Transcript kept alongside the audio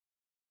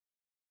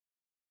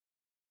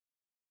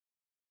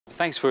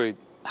Thanks for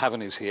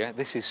having us here.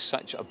 This is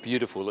such a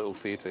beautiful little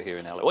theatre here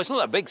in LA. Well, it's not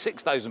that big,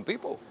 6,000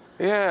 people.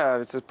 Yeah,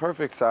 it's a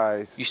perfect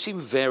size. You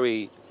seem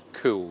very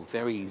cool,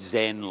 very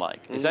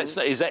zen-like. Is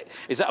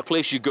that a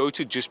place you go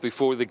to just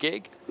before the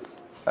gig?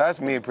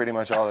 That's me pretty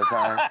much all the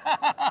time.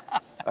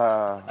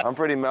 I'm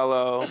pretty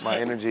mellow. My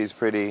energy is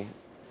pretty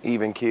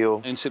even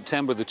keel. In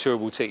September, the tour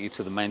will take you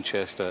to the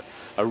Manchester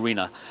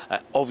Arena.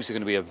 Obviously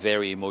going to be a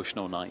very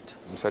emotional night.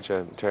 Such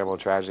a terrible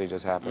tragedy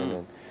just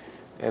happened.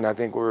 And I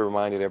think we're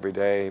reminded every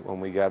day when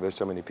we gather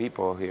so many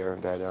people here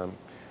that,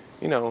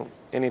 you know,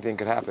 anything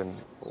could happen.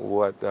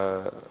 What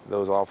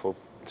those awful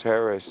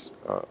terrorists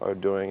are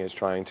doing is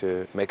trying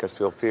to make us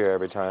feel fear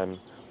every time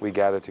we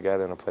gather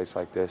together in a place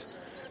like this.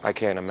 I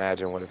can't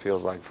imagine what it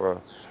feels like for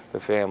the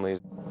families.